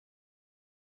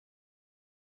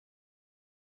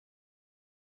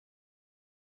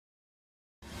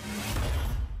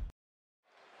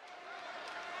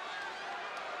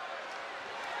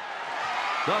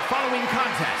The following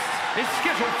contest is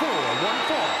scheduled for one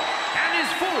fall and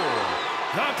is for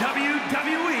the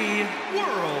WWE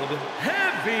World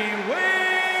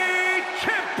Heavyweight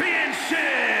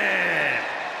Championship.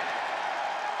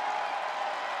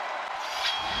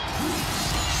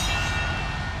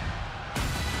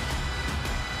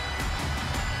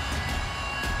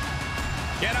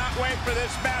 Cannot wait for this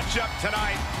matchup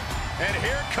tonight. And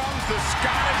here comes the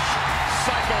Scottish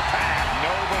psychopath.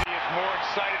 Nobody is more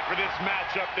excited for this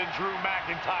matchup than Drew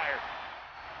McIntyre.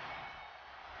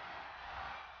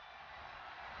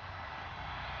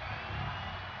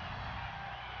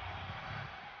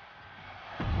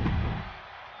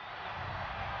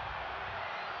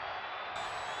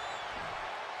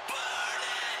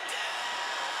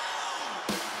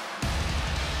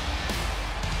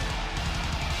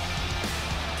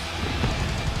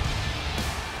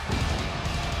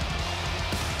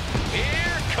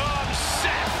 Here comes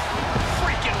Seth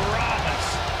Freakin Rollins,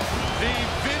 the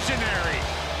visionary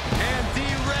and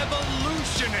the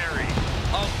revolutionary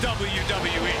of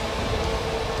WWE.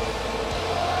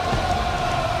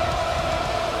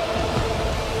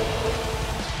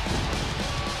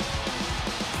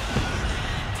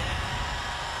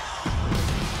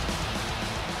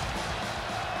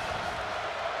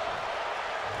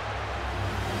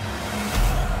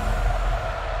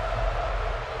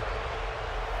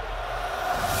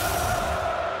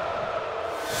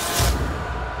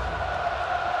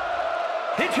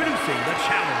 Introducing the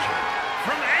challenger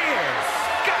from Ayr,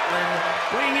 Scotland,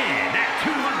 weighing in at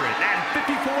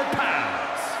 254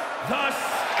 pounds, the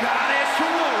Scottish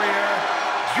Warrior,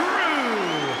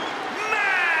 Drew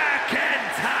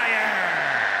McIntyre.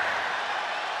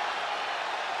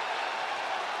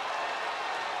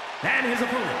 And his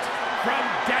opponent from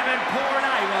Devonport,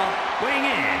 Iowa, weighing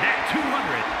in at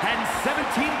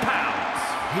 217 pounds,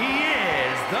 he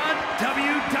is the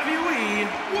WWE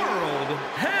World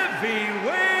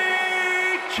Heavyweight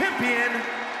Champion,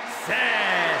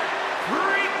 Seth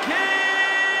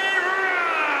Freakin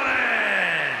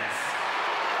Rollins.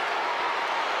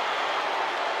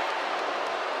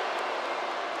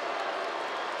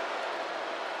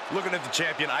 Looking at the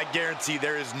champion, I guarantee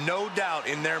there is no doubt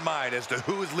in their mind as to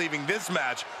who is leaving this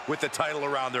match with the title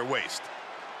around their waist.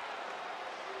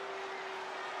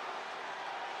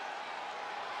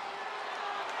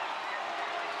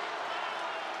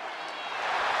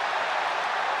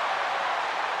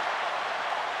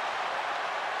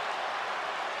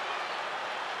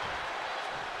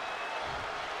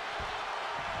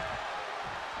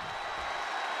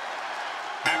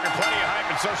 After plenty of hype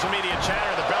and social media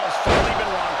chatter, the bell has finally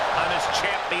been rung on this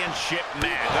championship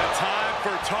match. The time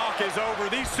for talk is over.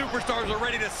 These superstars are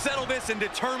ready to settle this and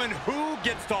determine who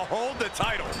gets to hold the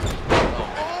title.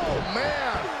 Oh,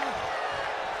 man!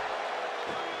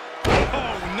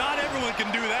 Oh, not everyone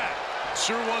can do that.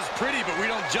 Sure was pretty, but we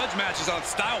don't judge matches on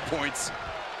style points.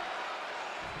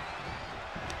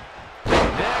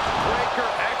 Neck breaker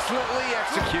excellently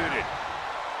executed.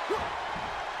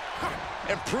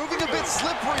 And proving a bit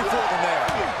slippery for them there.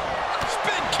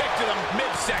 Spin kick to the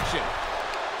midsection.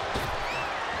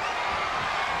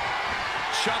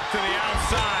 Chuck to the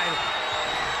outside.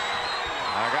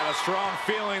 I got a strong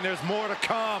feeling there's more to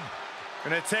come.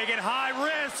 Gonna take it high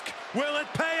risk. Will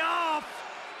it pay off?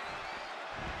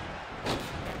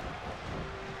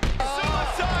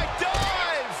 Suicide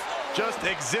dive! Just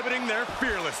exhibiting their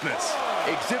fearlessness.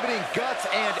 Exhibiting guts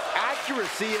and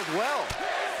accuracy as well.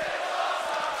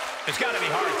 It's got to be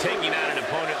hard taking out an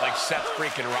opponent like Seth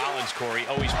Freakin Rollins, Corey.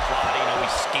 Always plotting, always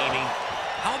scheming.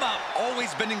 How about always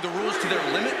bending the rules to their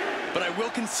limit? But I will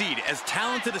concede, as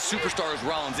talented a superstar as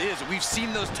Rollins is, we've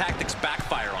seen those tactics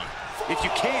backfire on him. If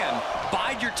you can,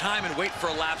 bide your time and wait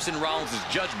for a lapse in Rollins'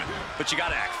 judgment. But you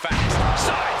got to act fast.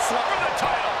 Side slap for the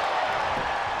title.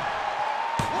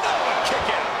 Oh, a kick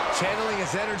out. Channeling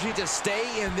his energy to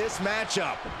stay in this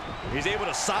matchup. He's able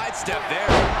to sidestep there.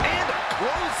 And a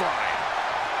clothesline.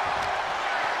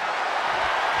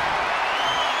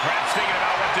 Perhaps thinking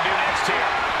about what to do next here.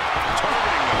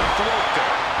 Targeting the throat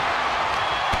there.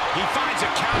 He finds a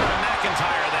counter to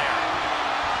McIntyre there.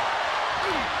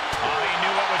 Oh, he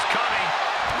knew what was coming.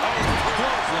 Oh,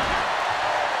 clothesline.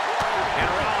 And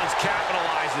Rollins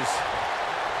capitalizes.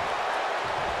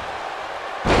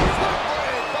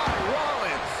 By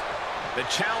Rollins. The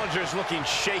challenger's looking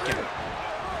shaken.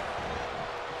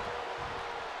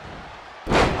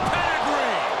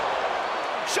 Pedigree.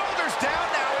 Shoulders down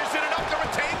now. Is it enough to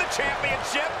retain the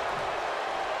championship?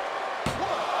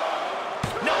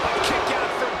 No, a kick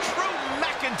out from Drew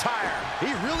McIntyre. He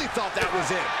really thought that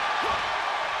was it.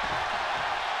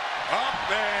 Up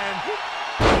and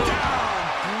down.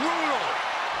 Brutal.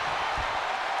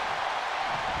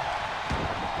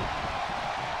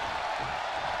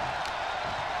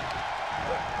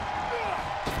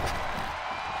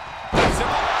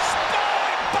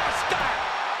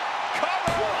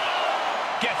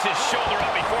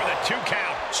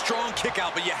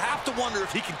 out, but you have to wonder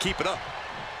if he can keep it up.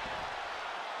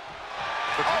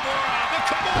 The Kimura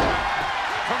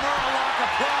lock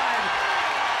applied.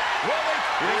 Rolling.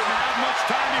 He doesn't have much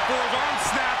time before his arm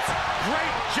snaps.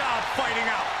 Great job fighting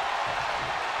out.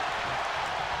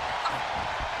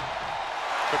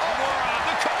 The Kimura.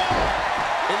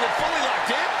 Is it fully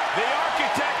locked in? The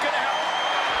Architect gonna help.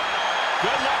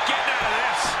 Good luck getting out of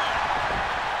this.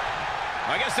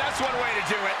 I guess that's one way to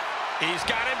do it. He's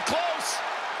got him close.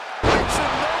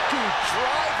 Michinoku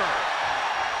driver.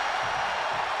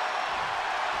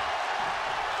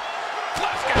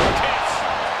 Let's go, kids.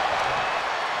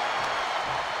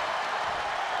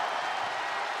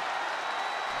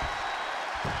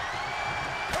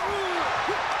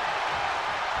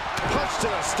 Punch to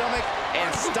the stomach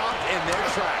and stopped in their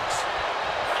tracks.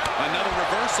 Another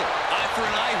reversal. Eye for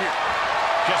an eye here.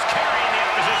 Just carrying the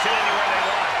opposition anywhere they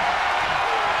want.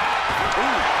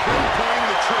 Ooh, pinpointing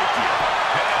the trachea.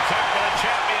 Pin attempt for the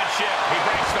championship. He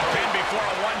breaks the pin before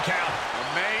a 1 count.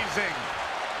 Amazing.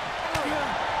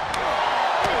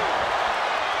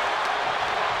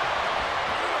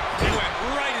 He went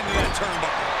right into that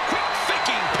turnbuckle. Quick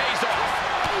thinking pays off.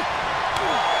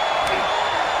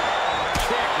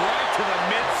 Kick right to the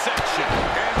midsection.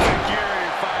 And security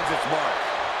finds its mark.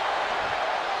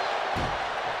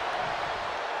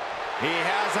 He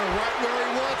has him right where he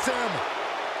wants him.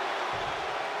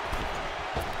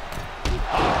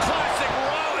 Classic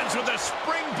Rollins with a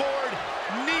springboard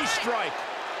knee strike.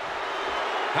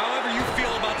 However you feel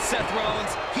about Seth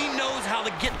Rollins, he knows how to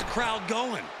get the crowd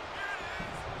going.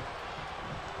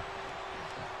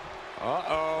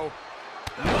 Uh-oh.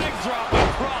 Leg drop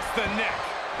across the neck.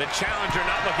 The challenger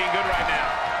not looking good right now.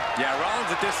 Yeah,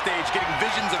 Rollins at this stage getting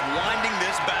visions of winding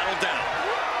this battle down.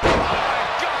 Oh my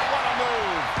God, what a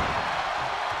move.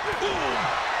 Ooh.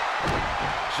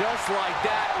 Just like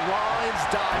that, Rollins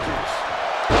dodges.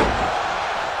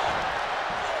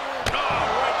 Oh,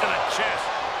 right to the chest.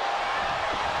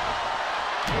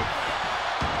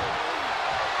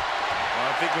 Well,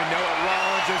 I think we know what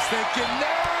Rollins is thinking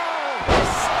now.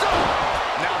 Stop!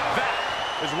 Now that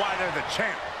is why they're the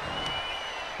champ.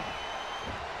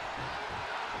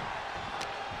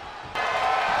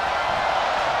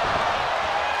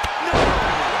 No!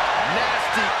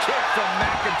 Nasty kick from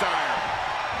McIntyre.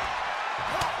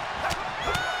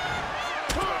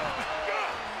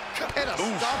 And a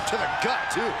stomp to the gut,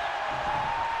 too.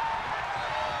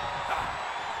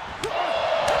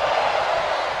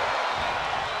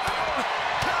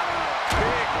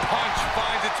 Big punch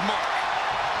finds its mark.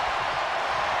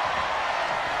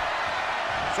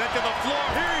 Sent to the floor.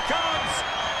 Here he comes.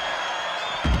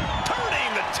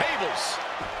 Turning the tables.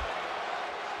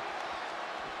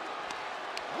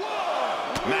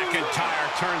 McIntyre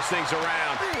turns things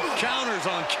around. Counters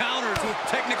on counters with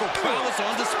technical prowess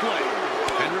on display.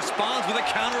 And responds with a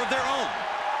counter of their own.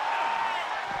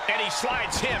 And he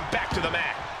slides him back to the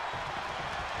mat.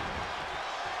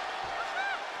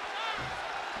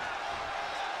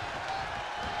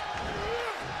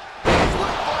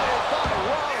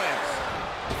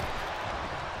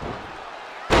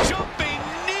 Jumping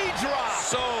knee drop.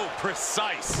 So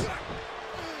precise.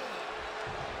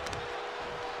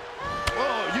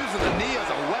 Oh, using the knee as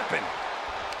a weapon.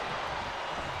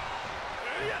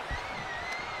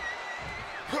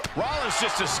 Rollins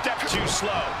just a step too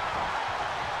slow.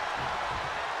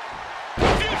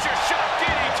 Future shot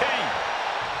DDT.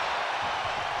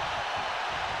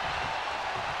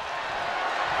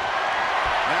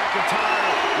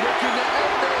 McIntyre looking to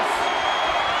end this.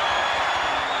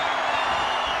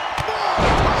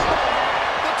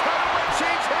 The title might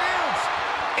change hands.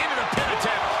 Into the pin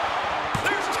attempt.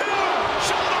 There's 2.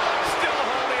 Shoulder still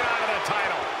holding on to the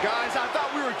title. Guys, I thought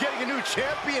we were getting a new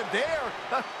champion there.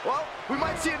 Well, we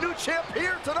might see a new champ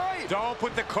here tonight. Don't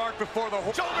put the cart before the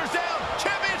horse. Shoulders down.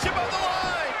 Championship on the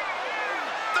line.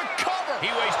 The cover.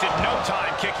 He wasted no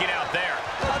time kicking out there.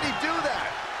 How did he do that?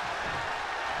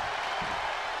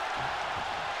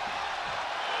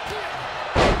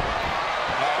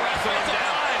 Wrestling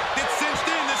down. It's cinched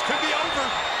in. This could be over.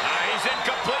 He's in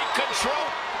complete control.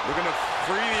 Looking to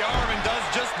free the arm and does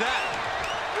just that.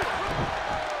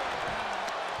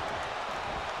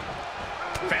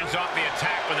 Fends off the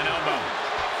attack with an elbow.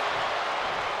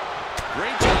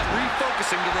 Great job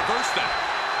refocusing to reverse that.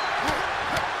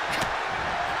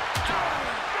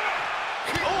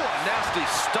 Oh, a nasty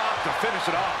stop to finish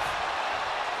it off.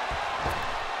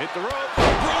 Hit the rope.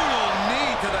 Brutal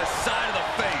knee to the side of the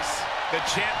face. The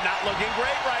champ not looking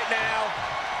great right now.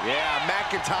 Yeah,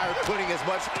 McIntyre putting as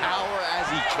much power as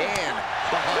he can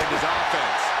behind his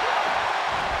offense.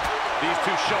 These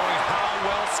two showing how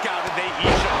well scouted they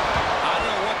each are. I don't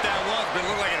know what that was, but it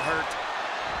looked like it hurt.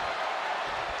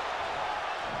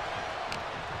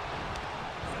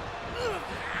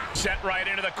 Sent right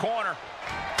into the corner.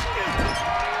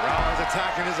 Rollins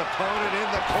attacking his opponent in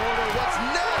the corner. What's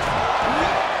next?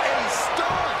 What a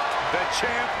start! The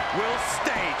champ will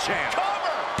stay champ.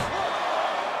 Cover!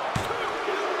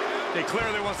 He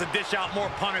clearly wants to dish out more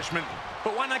punishment,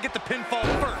 but why not get the pinfall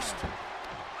first?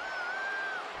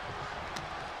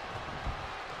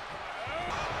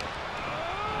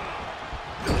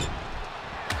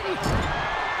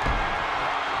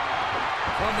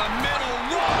 From the middle,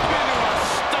 rope into a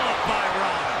stomp by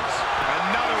Rollins.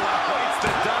 Another one bites the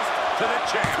dust to the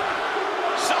champ.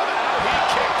 Somehow he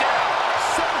kicked out.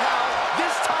 Somehow,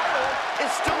 this title is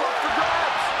still up for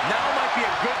grabs. Now might be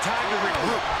a good time to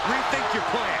regroup. Rethink your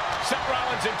plan. Seth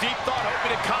Rollins in deep thought,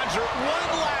 hoping to conjure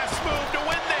one last move to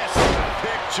win this.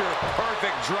 Picture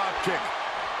perfect drop kick.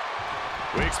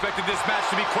 We expected this match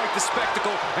to be quite the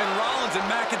spectacle, and Rollins and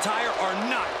McIntyre are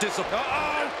not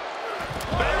disappointed.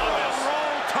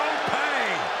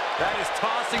 That is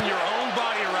tossing your own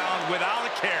body around without a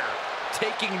care.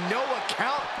 Taking no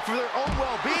account for their own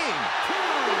well-being.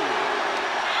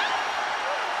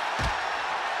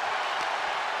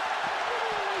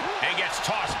 And gets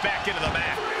tossed back into the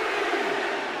mat.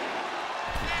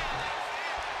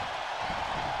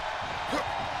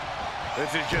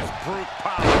 This is just brute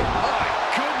power. Oh my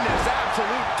goodness,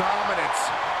 absolute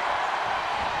dominance.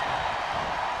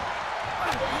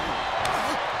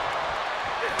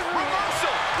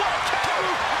 Reversal. What a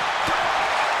count.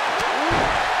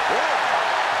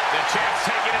 The champ's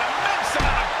taking an immense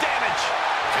amount of damage.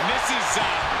 And this is,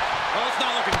 well, it's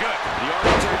not looking good. The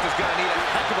architect is going to need a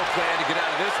heck of a plan to get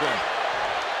out of this one.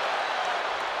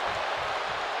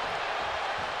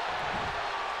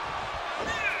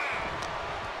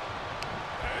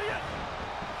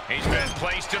 He's been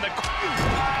placed in the...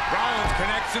 Rollins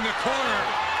connects in the corner.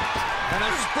 And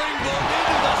a springboard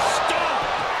into the stomp.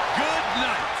 Good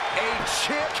night. A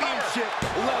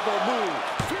championship-level move.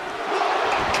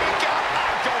 Kick out.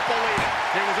 I don't believe it.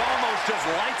 It was almost just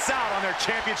lights out on their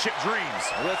championship dreams.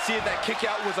 Let's see if that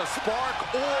kick-out was a spark,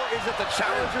 or is it the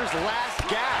challenger's last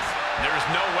gasp? There's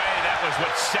no way that was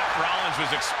what Seth Rollins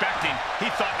was expecting. He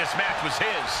thought this match was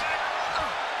his.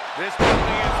 This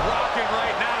building is rocking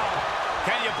right now.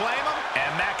 Can you blame him?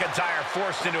 And McIntyre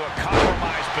forced into a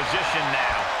compromised position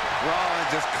now.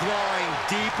 Rollins is clawing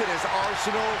deep in his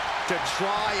arsenal to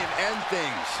try and end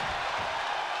things.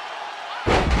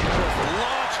 Just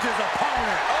launched his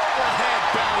opponent. Overhead,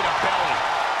 belly to belly.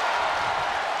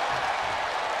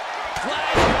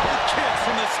 Glasgow kick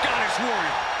from the Scottish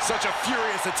Warrior. Such a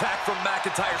furious attack from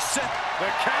McIntyre. Seth. The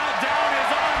countdown is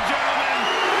on, gentlemen.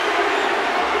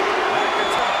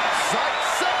 McIntyre, sight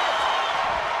set.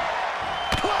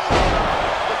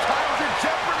 The title's in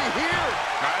jeopardy here.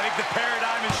 I think the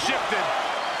paradigm has shifted.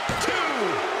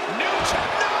 New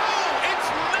champ. No, it's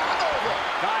not over.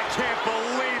 I can't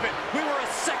believe it. We were a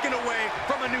second away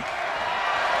from a new...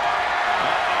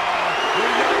 We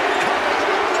know it's coming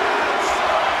next.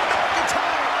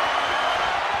 McIntyre.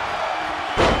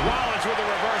 Rollins with a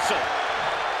reversal.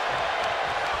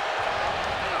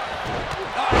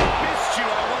 I missed you.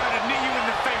 I wanted to knee you in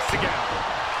the face again.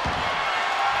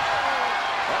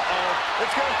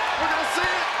 Let's go. We're going to see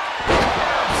it.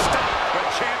 Stop. The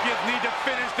champions need to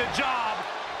finish the job.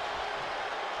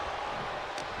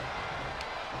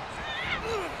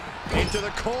 Into the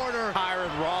corner. McIntyre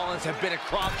and Rollins have been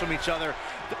across from each other.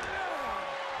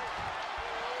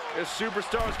 This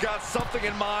superstar's got something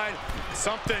in mind.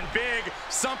 Something big,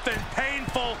 something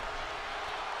painful.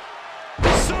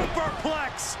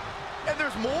 Superplex. And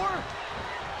there's more?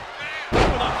 With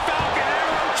a Falcon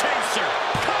Arrow chaser.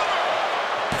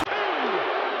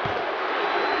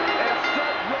 And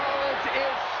Seth Rollins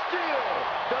is still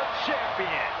the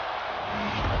champion.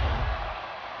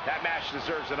 That match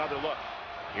deserves another look.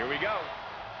 Here we go.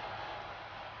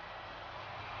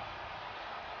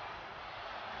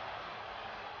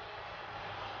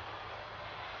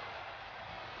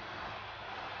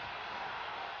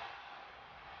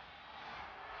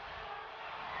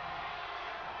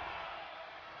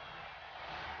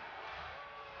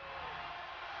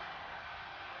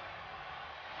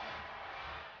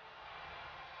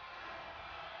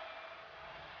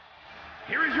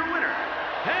 Here is your winner,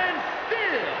 and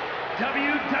still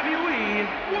WWE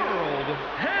World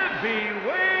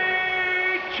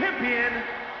Heavyweight Champion,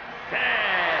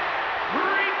 Seth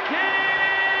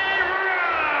Freakin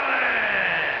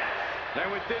Rollins.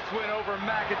 And with this win over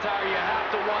McIntyre, you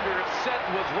have to wonder if Seth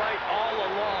was right all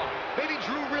along. Maybe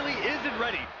Drew really isn't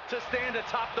ready to stand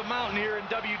atop the mountain here in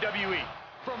WWE.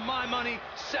 For my money,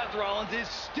 Seth Rollins is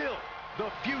still the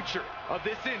future of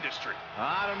this industry.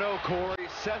 I don't know, Corey.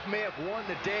 Seth may have won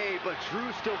the day, but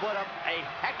Drew still put up a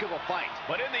heck of a fight.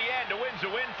 But in the end, a win's a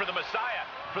win for the Messiah.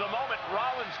 For the moment,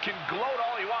 Rollins can gloat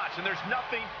all he wants, and there's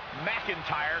nothing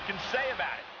McIntyre can say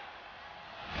about it.